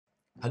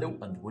Hello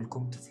and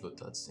welcome to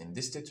FLOWTUTS. In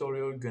this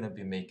tutorial, we're gonna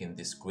be making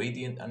this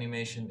gradient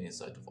animation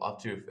inside of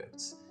After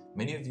Effects.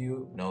 Many of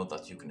you know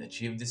that you can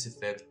achieve this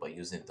effect by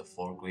using the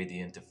 4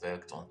 gradient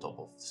effect on top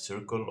of the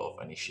circle of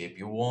any shape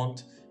you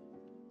want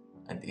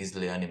and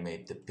easily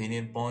animate the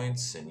pinion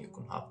points and you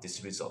can have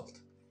this result.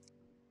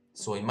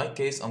 So in my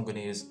case, I'm gonna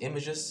use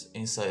images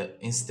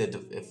instead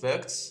of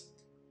effects.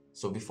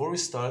 So before we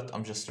start,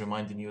 I'm just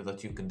reminding you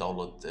that you can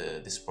download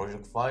this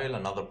project file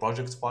and other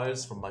project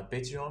files from my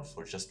Patreon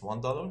for just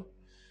 $1.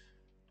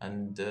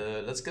 And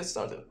let's get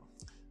started.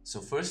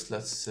 So first,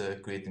 let's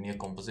create a new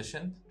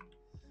composition.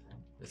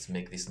 Let's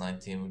make this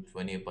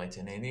 1920 by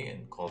 1080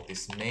 and call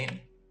this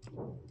main.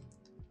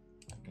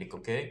 Click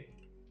OK.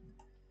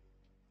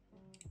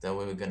 Then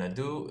what we're gonna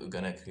do, we're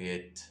gonna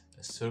create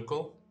a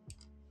circle.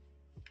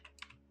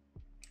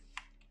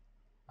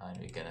 And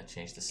we're gonna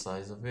change the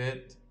size of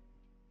it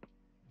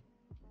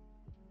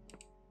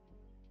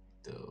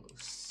to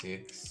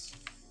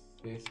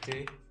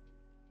 650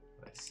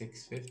 by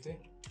 650.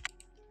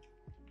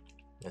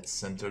 Let's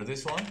center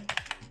this one.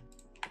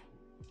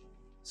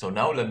 So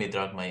now let me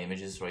drag my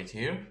images right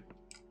here,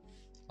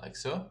 like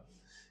so.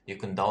 You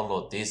can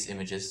download these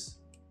images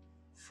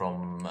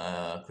from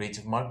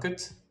Creative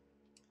Market.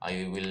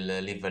 I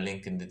will leave a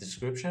link in the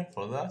description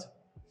for that.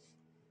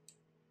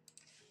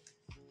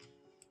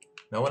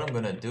 Now what I'm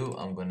gonna do,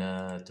 I'm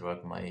gonna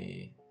drag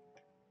my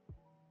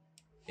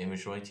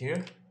image right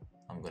here.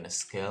 I'm gonna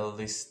scale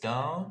this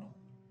down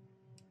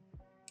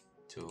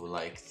to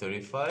like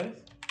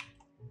 35.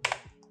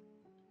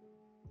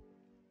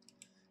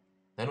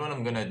 Then what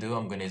I'm gonna do,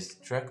 I'm gonna use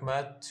track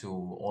matte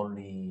to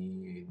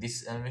only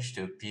this image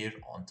to appear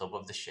on top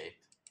of the shape.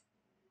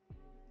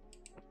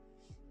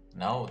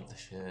 Now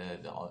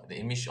the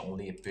image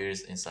only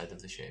appears inside of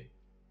the shape.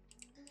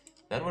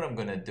 Then what I'm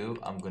gonna do,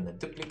 I'm gonna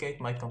duplicate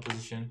my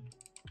composition,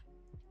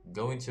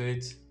 go into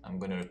it, I'm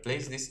gonna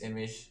replace this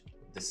image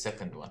with the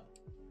second one.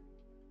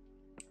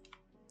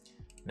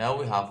 Now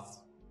we have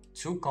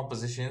two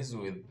compositions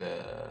with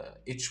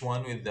each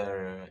one with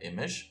their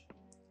image,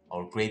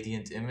 or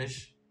gradient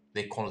image.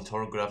 They call it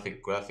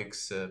holographic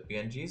graphics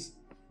PNGs.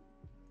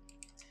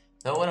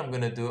 Now what I'm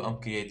gonna do,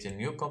 I'm creating a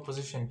new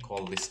composition,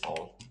 call this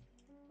all.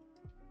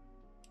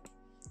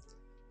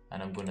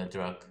 And I'm gonna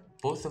drag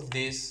both of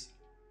these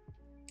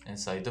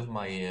inside of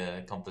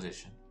my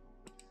composition.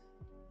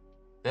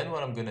 Then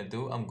what I'm gonna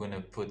do, I'm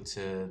gonna put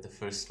the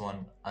first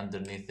one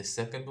underneath the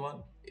second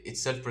one.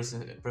 It's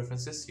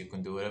self-preferences, you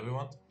can do whatever you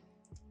want.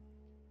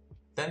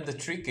 Then the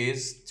trick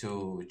is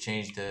to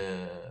change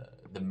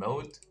the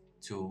mode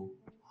to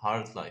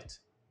hard light.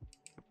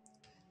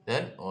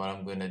 Then what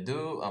I'm gonna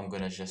do, I'm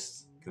gonna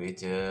just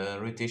create a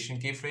rotation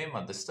keyframe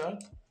at the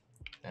start.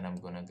 Then I'm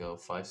gonna go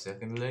 5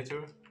 seconds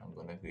later, I'm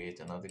gonna create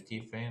another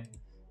keyframe.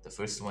 The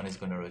first one is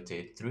gonna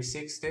rotate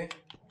 360.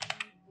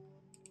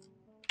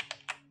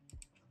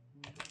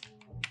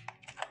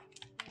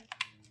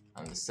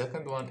 And the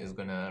second one is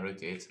gonna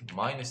rotate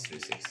minus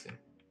 360.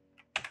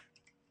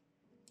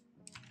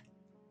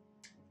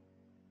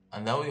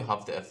 And now you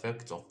have the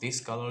effect of these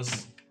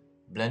colors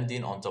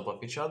blending on top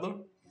of each other.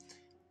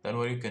 Then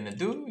what you're gonna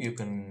do, you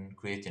can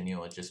create a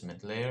new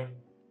adjustment layer.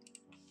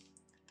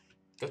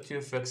 Go to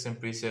effects and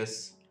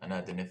presets and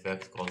add an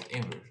effect called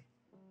invert.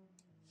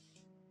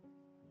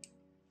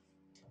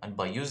 And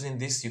by using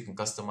this, you can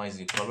customize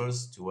your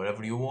colors to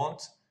wherever you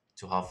want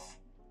to have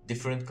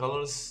different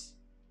colors.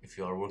 If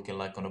you are working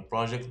like on a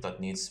project that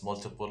needs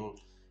multiple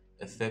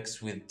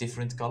effects with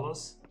different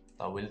colors,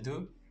 that will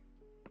do.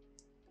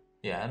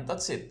 Yeah, and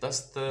that's it.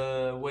 That's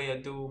the way I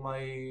do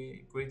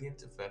my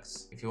gradient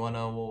effects. If you want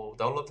to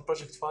download the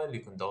project file, you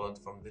can download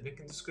from the link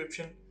in the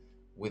description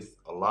with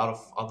a lot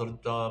of other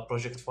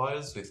project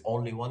files with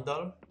only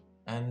 $1.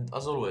 And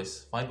as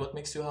always, find what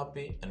makes you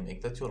happy and make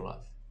that your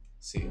life.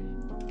 See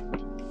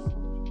you.